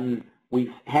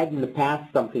 we've had in the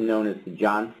past something known as the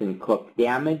Johnson-Cook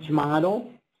damage model.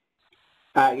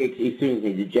 Excuse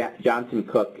me, the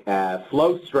Johnson-Cook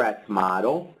flow stress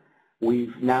model.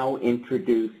 We've now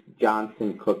introduced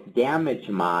Johnson-Cook damage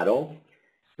model.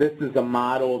 This is a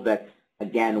model that's,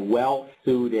 again, well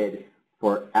suited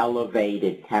for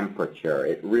elevated temperature.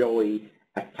 It really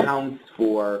accounts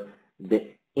for the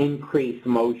increased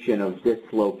motion of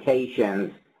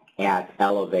dislocations at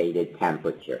elevated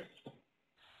temperatures.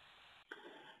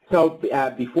 So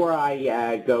before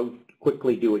I go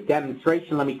quickly do a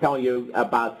demonstration, let me tell you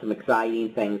about some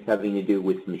exciting things having to do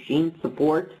with machine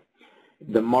support.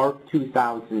 The Marc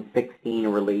 2016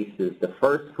 release is the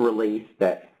first release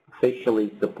that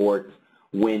officially supports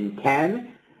Win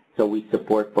 10. So we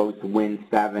support both Win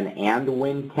 7 and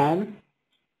Win 10.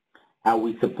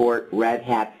 We support Red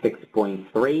Hat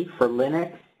 6.3 for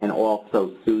Linux and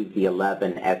also SUSE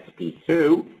 11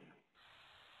 SP2.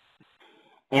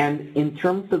 And in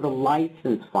terms of the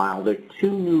license file, there are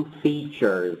two new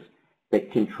features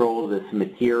that control this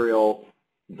material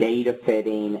data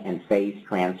fitting and phase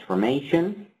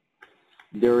transformation.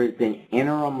 There is an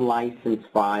interim license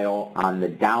file on the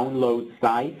download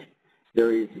site.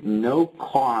 There is no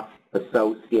cost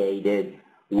associated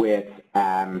with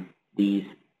these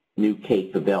new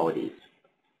capabilities.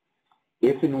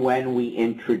 If and when we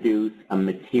introduce a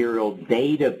material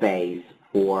database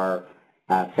for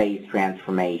phase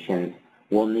transformations,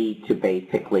 we'll need to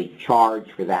basically charge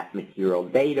for that material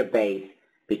database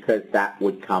because that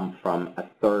would come from a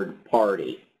third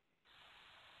party.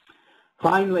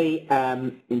 Finally,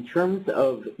 in terms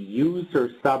of user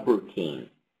subroutine,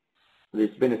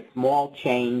 there's been a small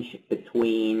change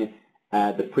between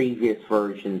the previous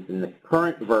versions and the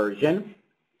current version.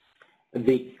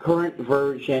 The current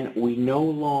version, we no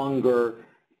longer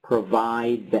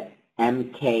provide the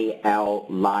MKL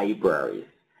libraries.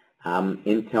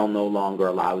 Intel no longer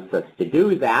allows us to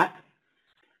do that.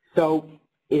 So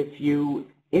if you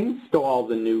install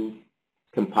the new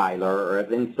compiler or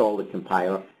have installed the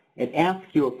compiler, it asks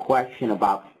you a question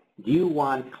about, do you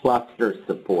want cluster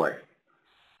support?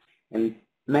 And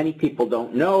many people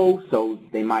don't know, so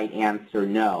they might answer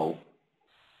no.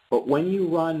 But when you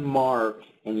run Marc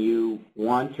and you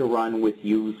want to run with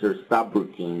user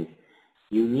subroutines,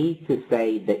 you need to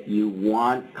say that you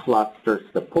want cluster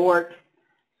support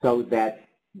so that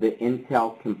the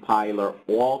Intel compiler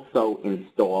also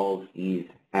installs these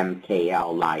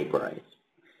MKL libraries.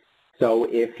 So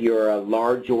if you're a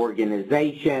large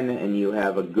organization and you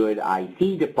have a good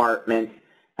IT department,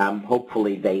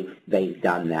 hopefully they've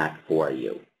done that for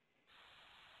you.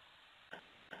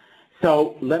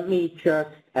 So let me just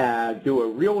do a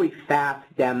really fast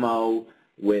demo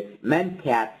with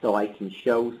Mencat so I can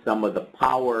show some of the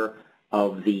power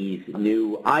of these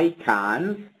new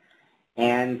icons.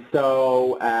 And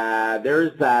so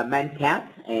there's Mencat,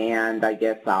 and I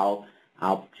guess I'll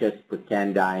just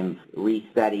pretend I'm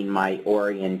resetting my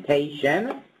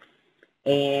orientation.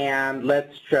 And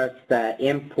let's just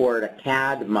import a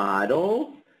CAD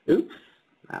model. Oops,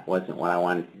 that wasn't what I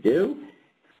wanted to do.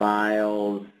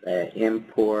 Files,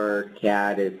 import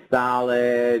CAD is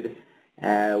solid.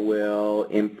 We'll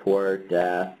import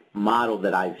a model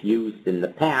that I've used in the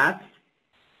past.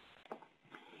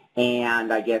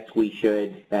 And I guess we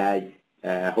should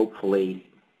hopefully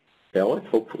fill it.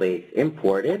 Hopefully it's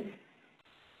imported.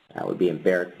 That would be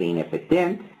embarrassing if it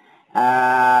didn't.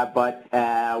 But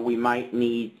we might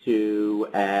need to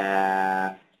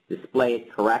display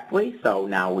it correctly. So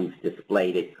now we've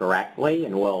displayed it correctly,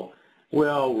 and we'll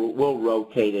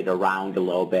rotate it around a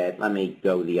little bit. Let me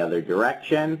go the other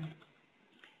direction.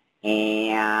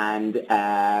 And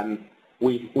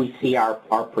we see our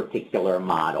particular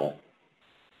model.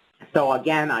 So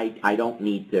again, I don't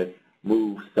need to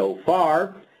move so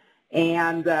far.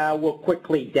 And we'll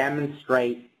quickly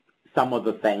demonstrate some of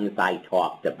the things I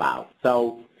talked about.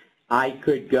 So I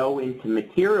could go into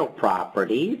material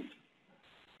properties,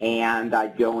 and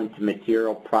I'd go into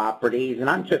material properties, and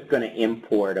I'm just going to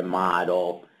import a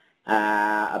model,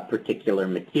 a particular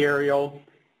material,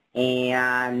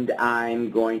 and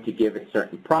I'm going to give it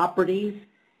certain properties,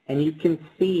 and you can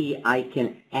see I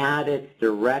can add it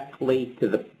directly to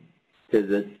the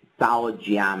solid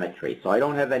geometry. So I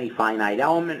don't have any finite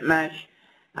element mesh.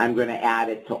 I'm going to add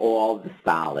it to all the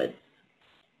solids.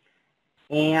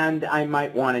 And I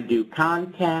might want to do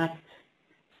contact,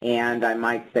 and I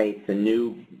might say it's a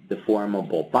new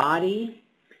deformable body.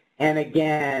 And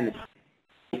again,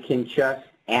 I can just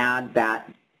add that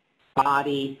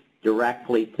body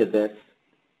directly to this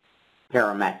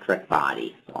parametric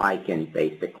body. So I can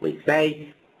basically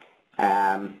say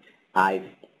I've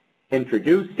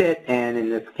introduced it, and in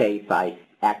this case I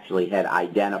actually had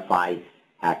identified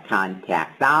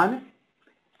contact on.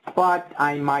 But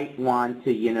I might want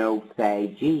to,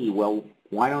 say, gee, well,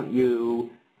 why don't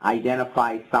you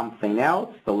identify something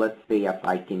else? So let's see if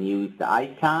I can use the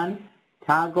icon,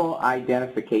 toggle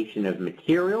identification of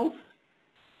materials.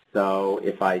 So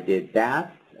if I did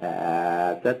that,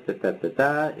 it's,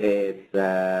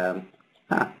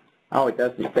 oh, it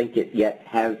doesn't think it yet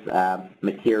has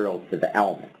material to the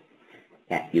element.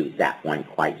 Can't use that one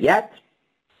quite yet.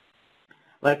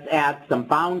 Let's add some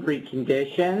boundary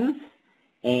conditions.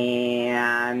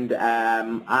 And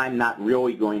I'm not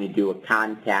really going to do a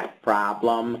contact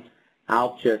problem.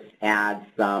 I'll just add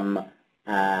some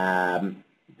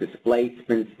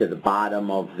displacements to the bottom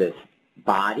of this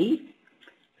body.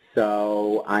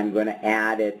 So I'm going to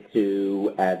add it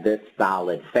to this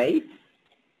solid face.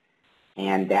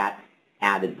 And that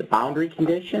added the boundary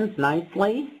conditions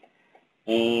nicely.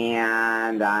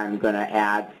 And I'm going to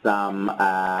add some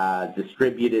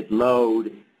distributed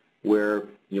load where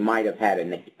you might have had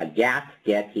a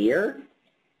gasket here,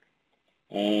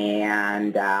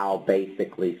 and I'll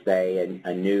basically say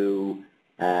a new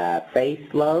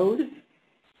face load,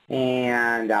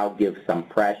 and I'll give some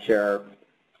pressure.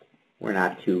 We're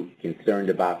not too concerned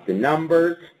about the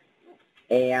numbers,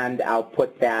 and I'll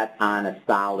put that on a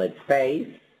solid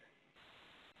face.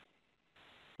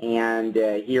 And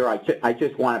here I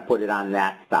just want to put it on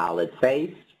that solid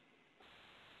face.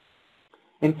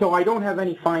 And so I don't have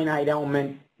any finite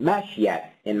element mesh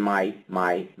yet in my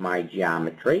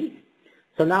geometry.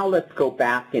 So now let's go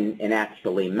back and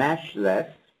actually mesh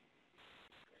this.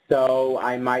 So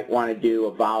I might want to do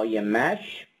a volume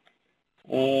mesh.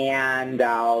 And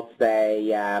I'll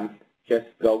say just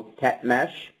go tet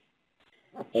mesh.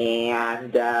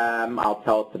 And I'll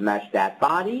tell it to mesh that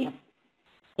body.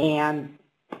 And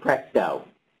presto,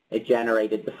 it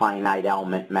generated the finite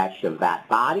element mesh of that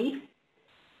body.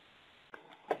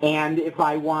 And if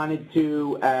I wanted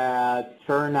to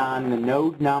turn on the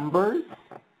node numbers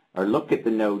or look at the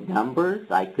node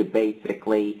numbers, I could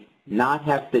basically not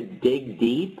have to dig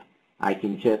deep. I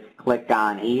can just click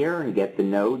on here and get the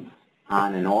nodes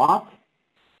on and off.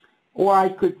 Or I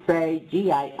could say,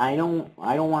 gee, I don't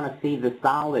want to see the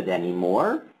solid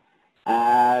anymore.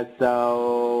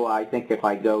 So I think if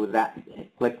I go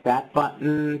click that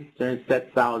button,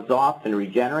 set solids off and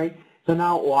regenerate. So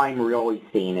now all I'm really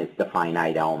seeing is the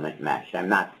finite element mesh. I'm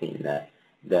not seeing the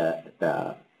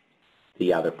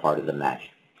other part of the mesh.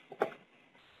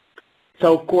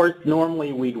 So of course,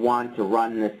 normally we'd want to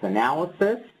run this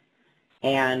analysis,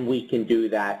 and we can do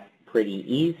that pretty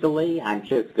easily. I'm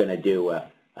just going to do a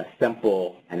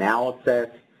simple analysis.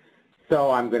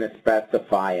 So I'm going to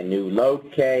specify a new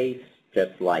load case,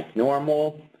 just like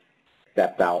normal,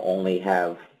 except I'll only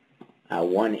have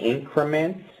one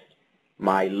increment.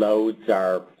 My loads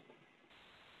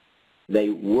they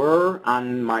were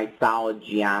on my solid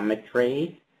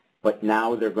geometry, but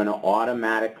now they're going to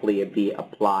automatically be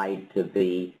applied to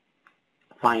the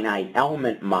finite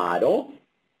element model.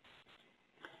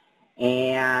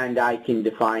 And I can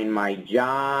define my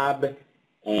job,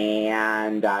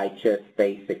 and I just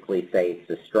basically say it's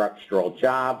a structural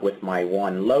job with my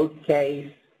one load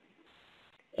case.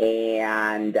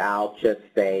 And I'll just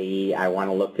say I want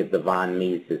to look at the von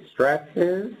Mises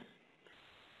stresses.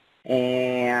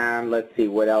 And let's see,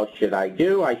 what else should I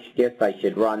do? I guess I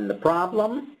should run the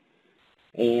problem.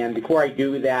 And before I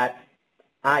do that,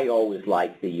 I always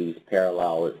like to use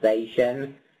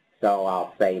parallelization. So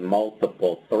I'll say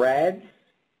multiple threads.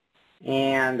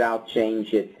 And I'll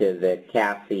change it to the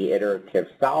Cassie iterative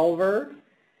solver.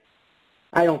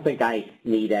 I don't think I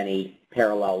need any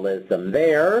parallelism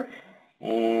there.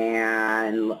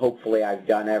 And hopefully I've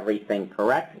done everything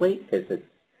correctly because it's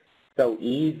so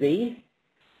easy.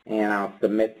 And I'll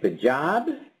submit the job.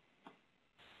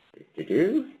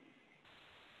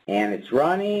 And it's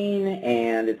running,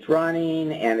 and it's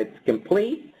running, and it's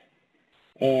complete.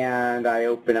 And I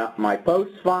open up my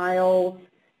post file,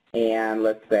 and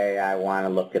let's say I want to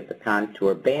look at the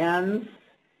contour bands.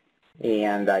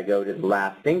 And I go to the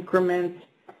last increment,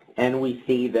 and we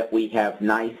see that we have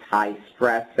nice high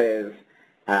stresses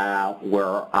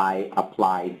where I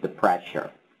applied the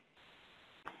pressure.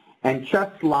 And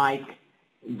just like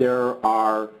there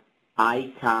are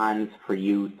icons for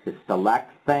you to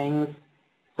select things,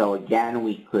 so again,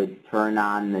 we could turn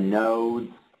on the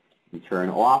nodes and turn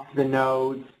off the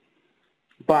nodes,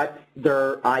 but there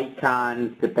are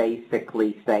icons to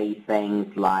basically say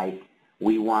things like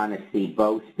we want to see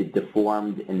both the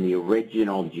deformed and the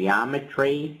original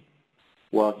geometry.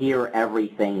 Well, here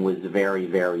everything was very,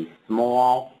 very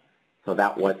small, so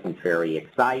that wasn't very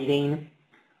exciting.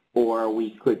 Or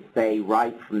we could say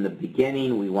right from the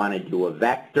beginning we want to do a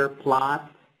vector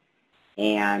plot,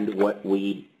 and what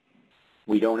we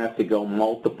don't have to go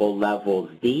multiple levels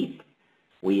deep.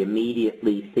 We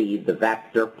immediately see the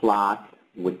vector plot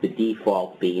with the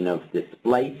default being of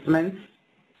displacements.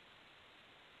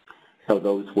 So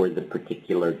those were the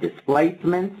particular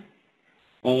displacements.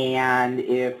 And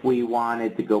if we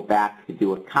wanted to go back to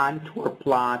do a contour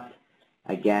plot,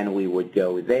 again, we would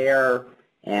go there,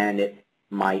 and it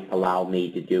might allow me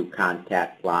to do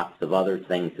contact plots of other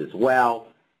things as well,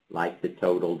 like the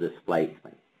total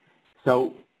displacement.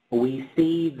 So we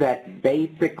see that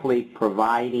basically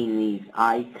providing these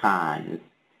icons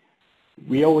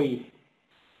really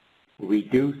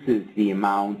reduces the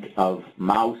amount of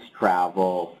mouse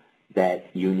travel that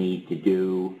you need to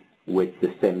do with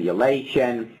the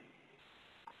simulation,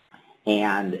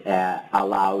 and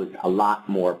allows a lot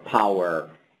more power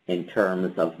in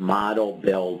terms of model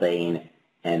building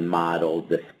and model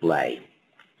display.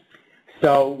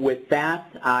 So with that,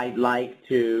 I'd like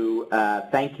to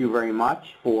thank you very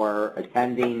much for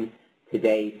attending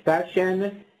today's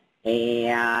session,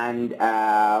 and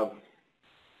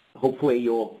hopefully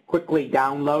you'll quickly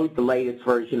download the latest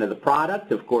version of the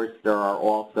product. Of course, there are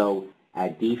also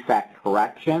defect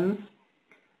corrections.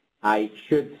 I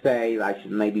should say, I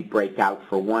should maybe break out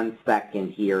for 1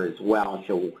 second here as well and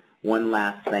show one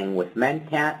last thing with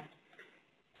Mentat.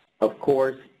 Of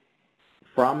course,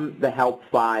 from the help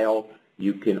file,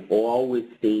 you can always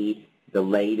see the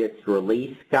latest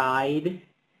release guide,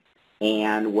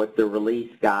 and what the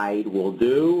release guide will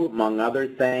do, among other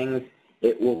things,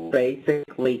 it will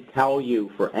basically tell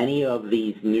you for any of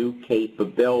these new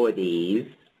capabilities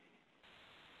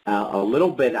a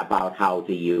little bit about how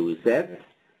to use it,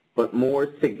 but more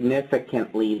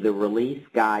significantly, the release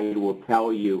guide will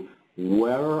tell you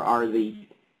where are the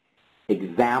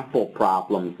example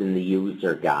problems in the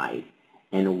user guide,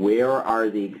 and where are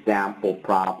the example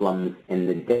problems in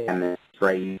the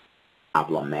demonstration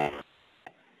problem.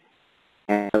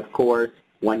 And of course,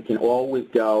 one can always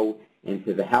go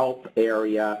into the help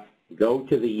area, go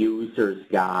to the user's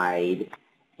guide,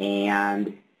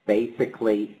 and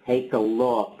basically take a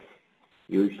look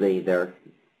Usually they're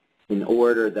in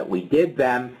order that we did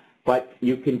them, but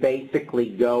you can basically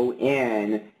go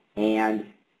in and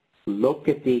look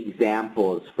at the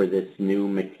examples for this new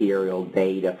material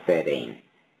data fitting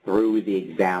through the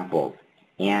examples.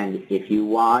 And if you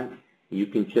want, you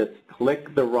can just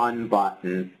click the Run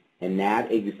button, and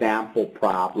that example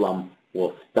problem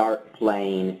will start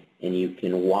playing, and you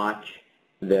can watch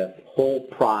the whole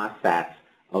process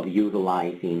of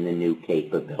utilizing the new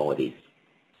capabilities.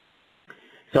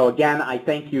 So again, I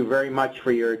thank you very much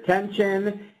for your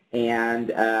attention,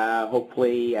 and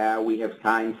hopefully we have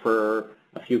time for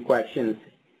a few questions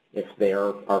if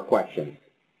there are questions.